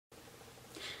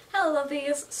Hello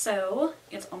lovelies! So,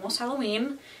 it's almost Halloween,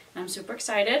 and I'm super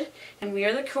excited, and we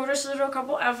are the cutest little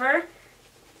couple ever.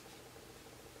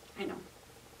 I know.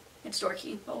 It's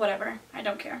dorky, but whatever. I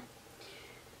don't care.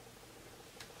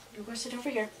 You go sit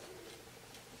over here.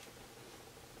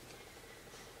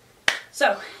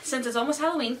 So, since it's almost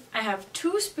Halloween, I have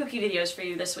 2 spooky videos for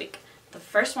you this week. The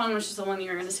first one, which is the one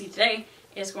you're going to see today,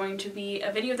 is going to be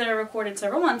a video that I recorded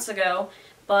several months ago,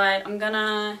 but I'm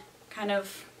gonna kind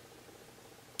of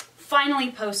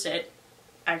finally post it,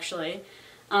 actually,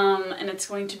 and it's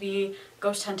going to be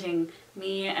ghost hunting.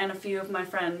 Me and a few of my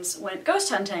friends went ghost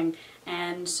hunting,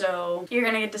 and so you're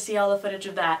gonna get to see all the footage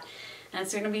of that, and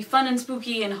it's gonna be fun and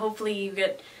spooky, and hopefully you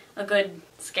get a good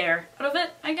scare out of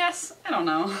it, I guess. I don't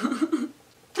know.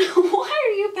 Why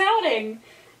are you pouting?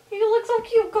 You look so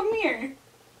cute. Come here.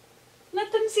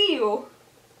 Let them see you.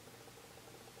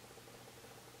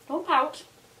 Don't pout.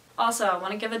 Also, I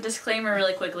want to give a disclaimer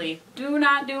really quickly. Do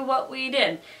not do what we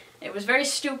did. It was very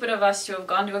stupid of us to have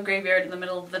gone to a graveyard in the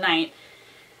middle of the night.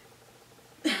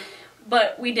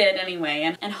 But we did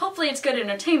anyway, and hopefully it's good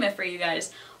entertainment for you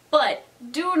guys. But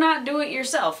do not do it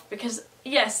yourself, because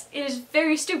yes, it is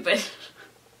very stupid.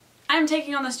 I'm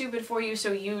taking on the stupid for you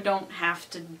so you don't have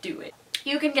to do it.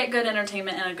 You can get good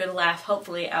entertainment and a good laugh,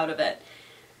 hopefully, out of it.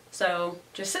 So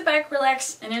just sit back,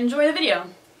 relax, and enjoy the video.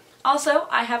 Also,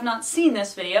 I have not seen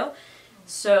this video,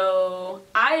 so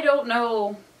I don't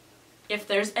know if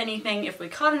there's anything, if we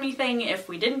caught anything, if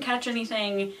we didn't catch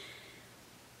anything.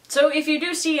 So if you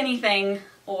do see anything,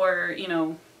 or, you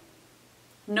know,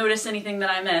 notice anything that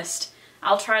I missed,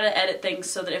 I'll try to edit things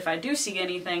so that if I do see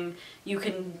anything, you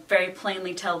can very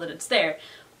plainly tell that it's there.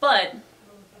 But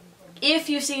if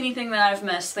you see anything that I've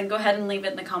missed, then go ahead and leave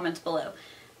it in the comments below.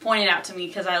 Point it out to me,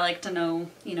 because I like to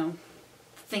know, you know,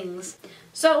 things.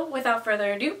 So, without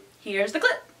further ado, here's the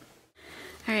clip!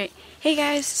 Alright, hey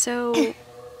guys, so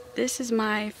this is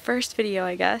my first video,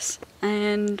 I guess,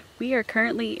 and we are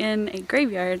currently in a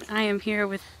graveyard. I am here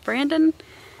with Brandon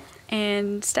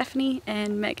and Stephanie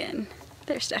and Megan.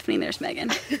 There's Stephanie, there's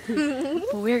Megan.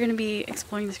 We're going to be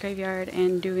exploring this graveyard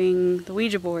and doing the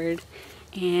Ouija board,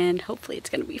 and hopefully it's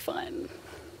going to be fun.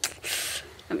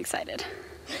 I'm excited.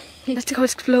 Let's go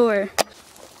explore.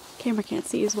 Camera can't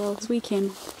see as well as we can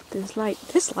with this light.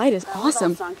 This light is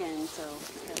awesome. Sunken, so.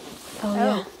 Oh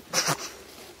yeah.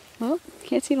 Well,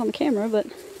 can't see it on the camera, but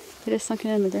it is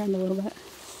sunken in the ground a little bit.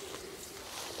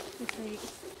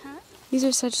 Huh? These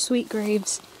are such sweet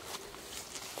graves.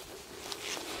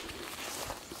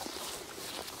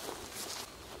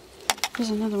 There's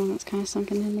another one that's kind of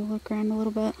sunken in the ground a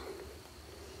little bit.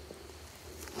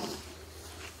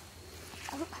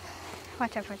 Oh.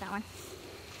 Watch out for that one.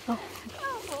 Oh.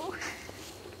 Oh.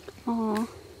 Aw.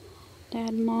 Dad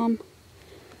and Mom.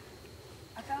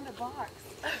 I found a box.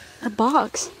 A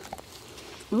box?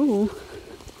 Ooh. Is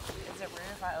it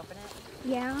rude if I open it?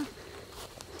 Yeah.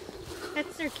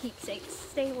 That's their keepsakes.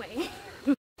 Stay away.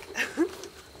 You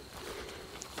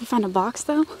found a box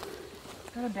though?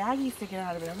 It's got a baggie sticking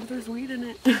out of it. I wonder if there's weed in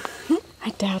it. I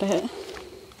doubt it.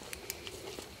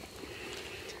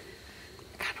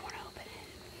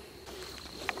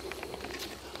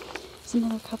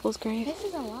 Another couple's grave. This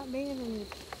is a lot bigger than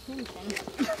you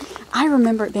think. I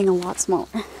remember it being a lot smaller.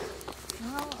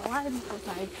 Well, a lot of people's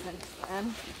died since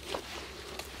then.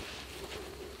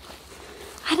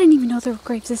 I didn't even know there were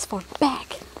graves this far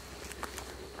back.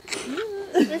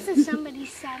 This is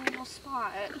somebody's sad little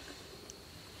spot.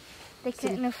 They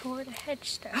couldn't afford a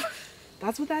headstone.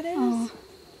 That's what that is? Oh.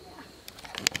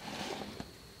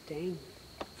 Dang.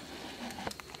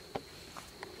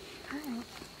 Alright.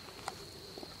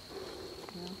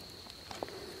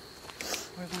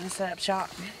 We're going to set up shop.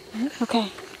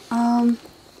 Okay. I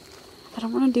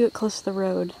don't want to do it close to the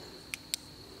road.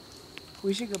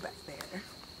 We should go back there.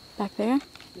 Back there?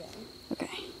 Yeah.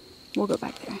 Okay. We'll go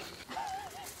back there.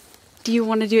 Do you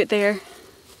want to do it there?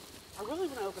 I really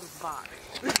want to open this box.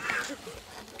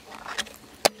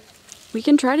 We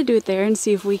can try to do it there and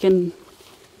see if we can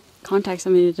contact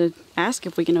somebody to ask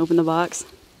if we can open the box.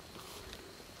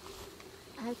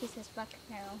 I hope it says buck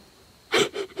now.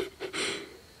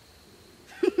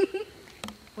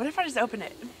 What if I just open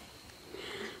it?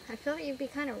 I feel like you'd be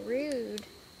kind of rude.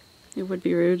 It would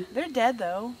be rude. They're dead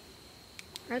though.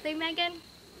 Are they, Megan?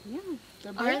 Yeah.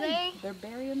 They're Are buried. they? They're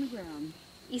buried in the ground.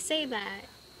 You say that,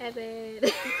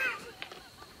 Evan.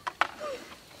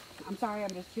 I'm sorry,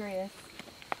 I'm just curious.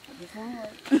 I just want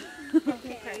to look.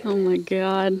 Okay. Oh my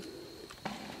god.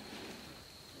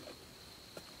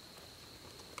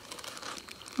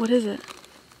 What is it?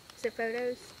 Is it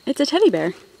photos? It's a teddy bear.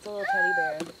 It's a little teddy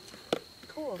bear.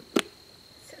 Cool.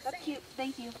 So That's cute.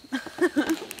 Thank you.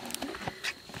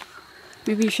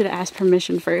 Maybe you should ask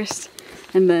permission first,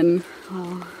 and then...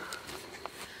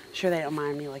 Sure they don't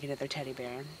mind me looking at their teddy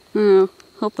bear. No,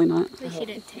 hopefully not. We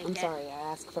shouldn't take I'm it. sorry,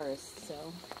 I asked first,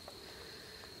 so...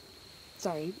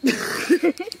 Sorry.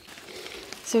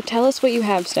 So tell us what you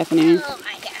have, Stephanie. Oh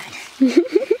my god.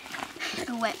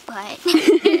 A wet butt.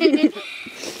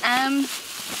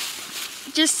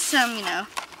 Just some, you know,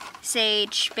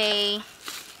 sage, bay,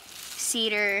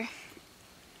 cedar,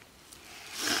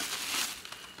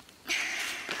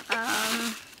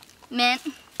 mint,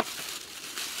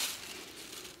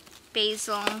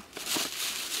 basil.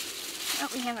 Oh,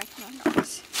 we have our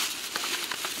candles.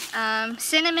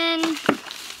 Cinnamon.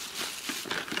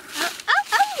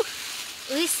 Oh!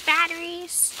 Loose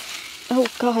batteries. Oh,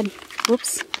 God.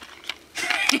 Whoops.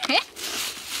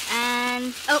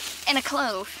 And a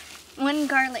clove. 1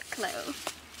 garlic clove.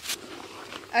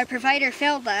 Our provider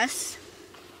failed us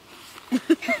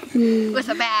with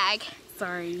a bag.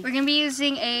 Sorry. We're gonna be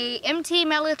using a empty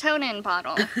melatonin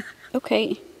bottle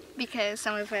Okay. because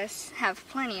some of us have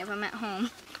plenty of them at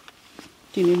home.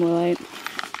 Do you need more light?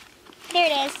 There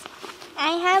it is.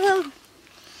 I have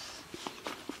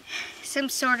some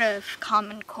sort of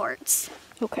common quartz.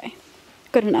 Okay.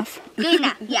 Good enough. Good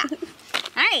enough, yeah.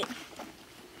 Alright.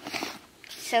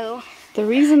 So, The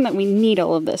reason that we need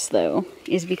all of this, though,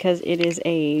 is because it is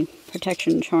a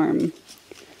protection charm.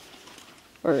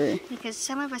 Or, because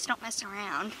some of us don't mess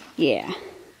around. yeah.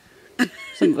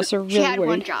 Some of us are really She had worried.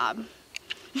 one job.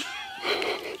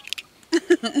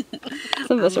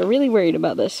 Some of us are really worried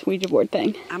about this Ouija board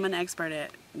thing. I'm an expert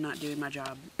at not doing my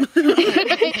job.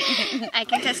 I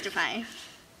can testify.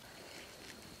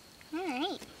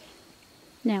 Alright.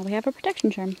 Now we have a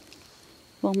protection charm.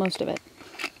 Well, most of it.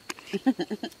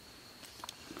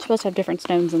 It's supposed to have different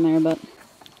stones in there, but...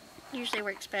 Usually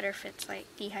works better if it's like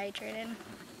dehydrated.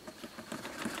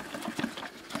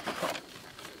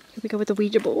 Here we go with the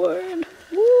Ouija board.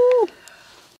 Woo!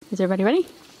 Is everybody ready?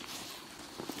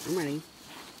 I'm ready.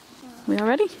 We all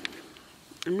ready?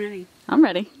 I'm ready. I'm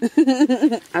ready.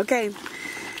 Okay.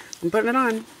 I'm putting it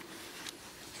on.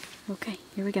 Okay,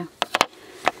 here we go.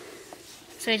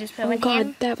 So I just put Oh one God,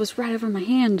 hand that was right over my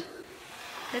hand.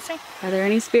 this way. Are there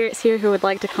any spirits here who would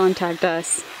like to contact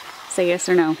us? Say yes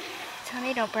or no. Tell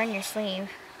me don't burn your sleeve.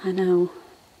 I know.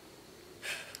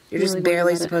 You're Really just worried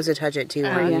barely about it. supposed to touch it too, Oh,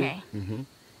 aren't you? okay. Oh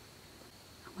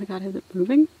my God, is it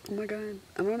moving? Oh my god.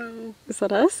 I don't know. Is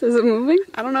that us? Is it moving?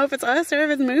 I don't know if it's us or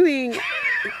if it's moving.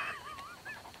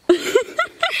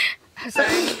 I'm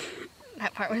sorry.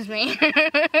 That part was me.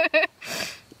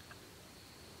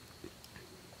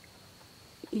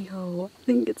 Yo, I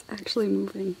think it's actually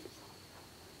moving.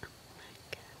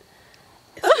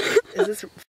 Is this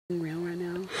f***ing real right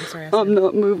now? I'm sorry. I'm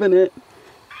not moving it.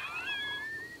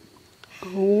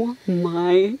 Oh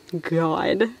my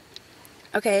God.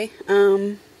 Okay.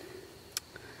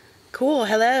 Cool.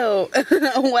 Hello.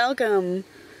 Welcome.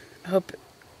 I hope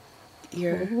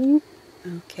you're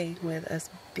okay with us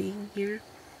being here.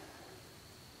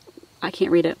 I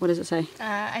can't read it. What does it say?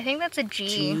 I think that's a G.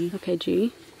 G. Okay,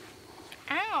 G.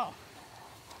 Ow.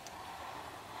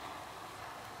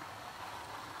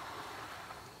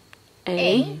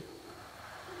 A.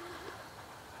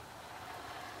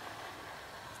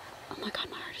 Oh my God,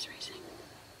 my heart is racing.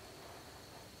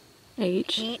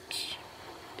 H. H.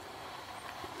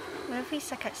 What if we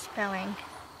suck at spelling?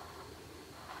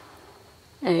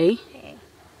 A. A.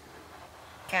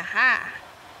 Aha.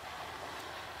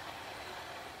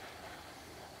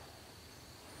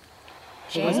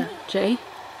 What was J. that? J.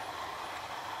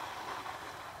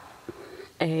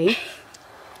 A.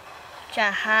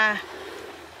 Jaha.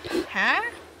 Huh?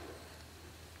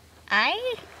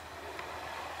 I?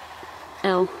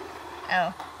 L.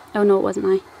 Oh. Oh no, it wasn't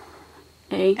I.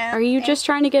 A. L, Are you A. just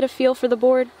trying to get a feel for the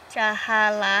board?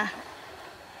 Jahala.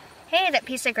 Hey, that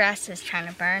piece of grass is trying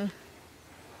to burn.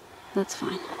 That's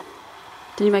fine.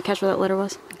 Did anybody catch what that letter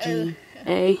was? G.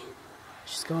 A.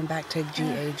 She's going back to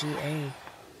G-A-G-A.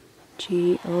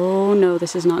 G. Oh no,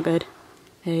 this is not good.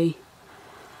 A.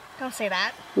 Don't say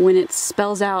that. When it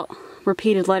spells out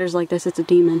repeated letters like this, it's a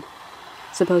demon.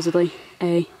 Supposedly.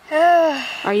 A.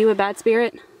 Are you a bad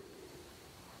spirit?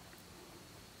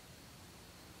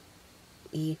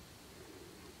 E.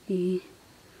 E.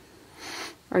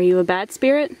 Are you a bad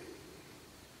spirit?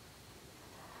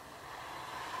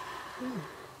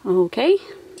 Okay.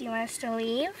 Do you want us to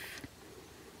leave?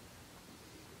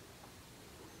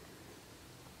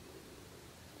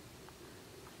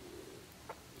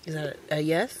 Is that a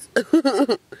yes?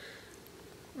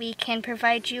 We can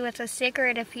provide you with a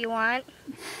cigarette if you want.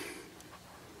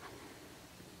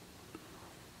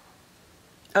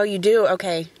 Oh, you do?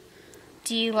 Okay.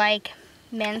 Do you like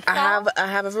Menthol? I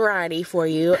have a variety for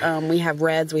you. We have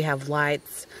reds, we have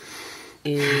lights,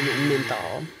 and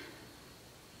menthol.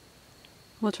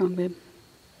 What's wrong, babe?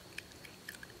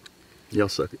 Y'all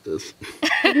suck at this.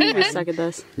 You suck at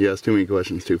this. You ask too many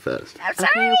questions too fast. I'm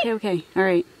sorry. Okay. All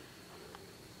right.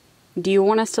 Do you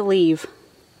want us to leave?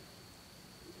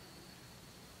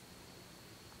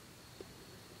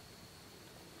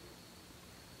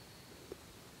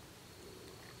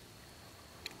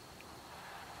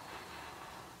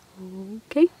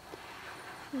 Okay.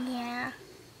 Yeah.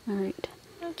 All right.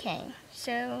 Okay,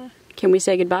 so... Can we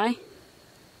say goodbye?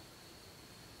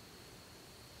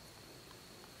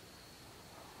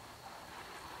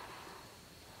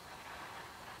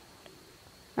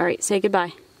 All right, say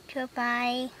goodbye.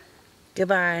 Goodbye.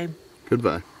 Goodbye.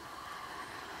 Goodbye.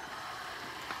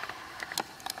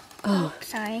 Oh,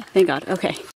 sorry. Thank God.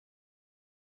 Okay.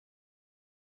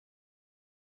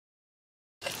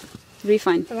 It'll be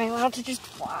fine. Am I allowed to just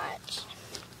watch?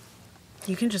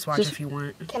 You can just watch if you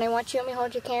want. Can I watch you? Let me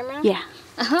hold your camera? Yeah.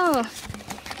 Oh.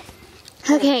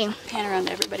 Okay. Pan around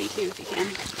to everybody too if you can.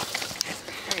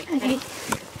 All right. Okay. Ready?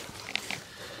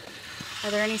 Are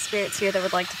there any spirits here that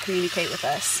would like to communicate with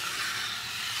us?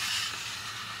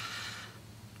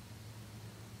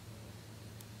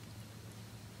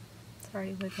 It's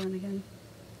already wiggling again.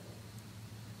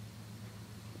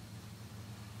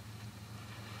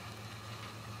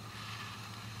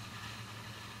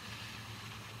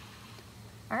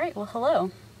 All right, well,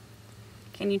 hello.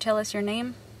 Can you tell us your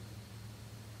name?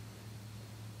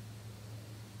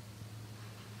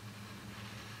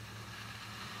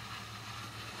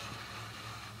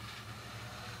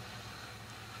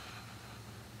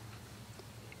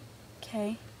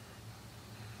 Okay.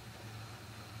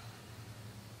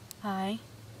 Hi.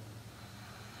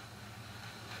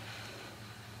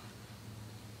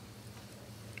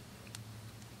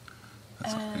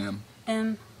 That's an M.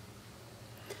 M.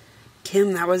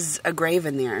 Kim, that was a grave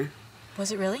in there.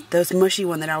 Was it really? Those mushy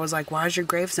one that I was like, why is your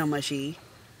grave so mushy?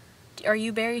 Are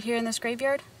you buried here in this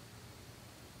graveyard?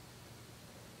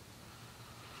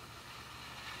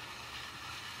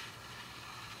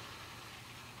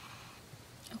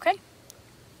 Okay.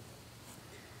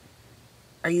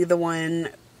 Are you the one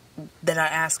that I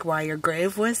asked why your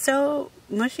grave was so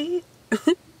mushy?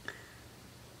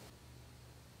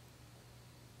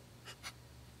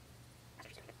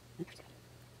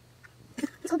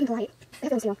 Let's hold people light. I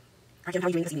have to I can how are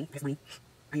you doing this evening? This morning?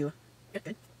 Are you good?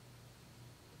 Good.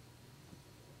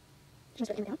 Should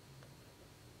I put the camera down?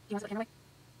 You want to put the camera away?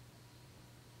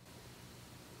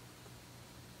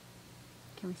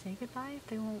 Can we say goodbye if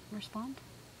they won't respond?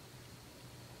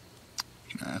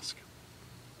 You can ask.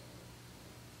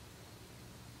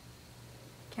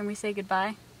 Can we say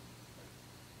goodbye?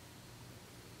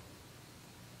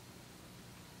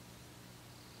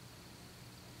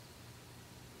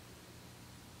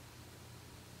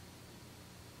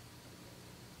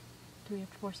 Do we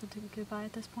have to force it to goodbye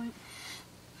at this point?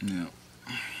 Yeah.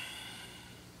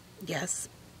 Yes.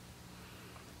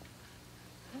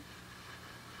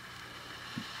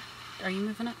 Are you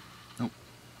moving it? Nope.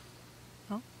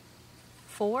 Oh.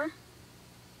 4?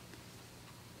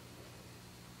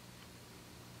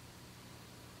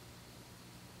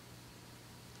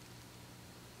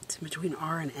 It's between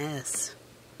R and S.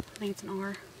 I think it's an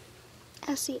R.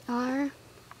 S-E-R.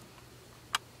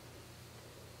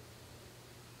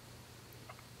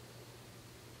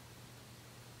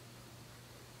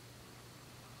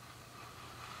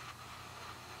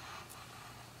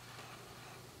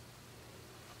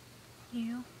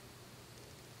 You.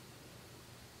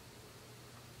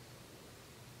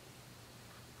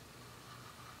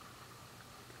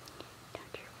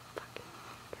 Don't you fucking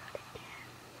do it again.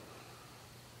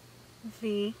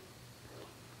 V.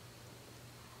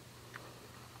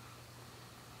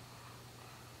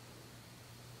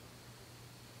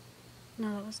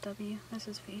 No, that was W. This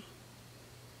is V.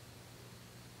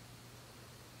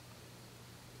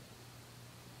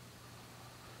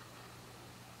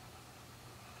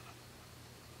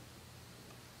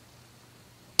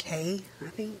 K, I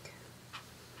think.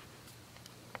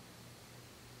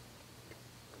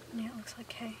 Yeah, it looks like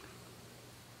K.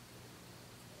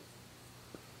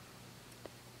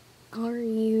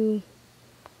 R-U-W-V-K?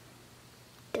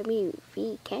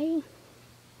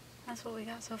 That's what we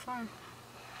got so far.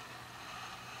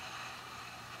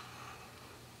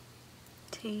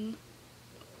 T.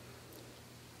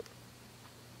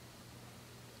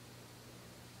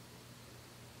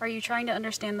 Are you trying to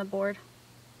understand the board?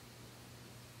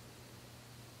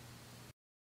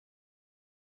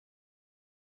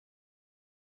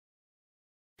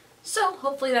 So,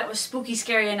 hopefully that was spooky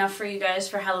scary enough for you guys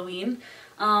for Halloween.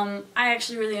 I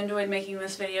actually really enjoyed making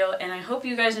this video, and I hope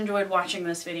you guys enjoyed watching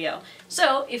this video.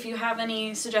 So if you have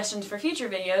any suggestions for future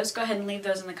videos, go ahead and leave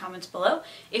those in the comments below.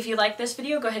 If you like this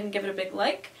video, go ahead and give it a big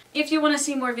like. If you want to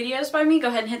see more videos by me, go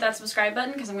ahead and hit that subscribe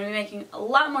button, because I'm going to be making a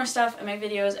lot more stuff and make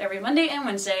videos every Monday and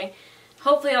Wednesday.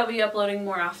 Hopefully I'll be uploading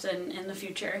more often in the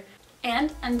future.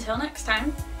 And until next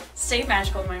time, stay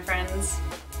magical, my friends.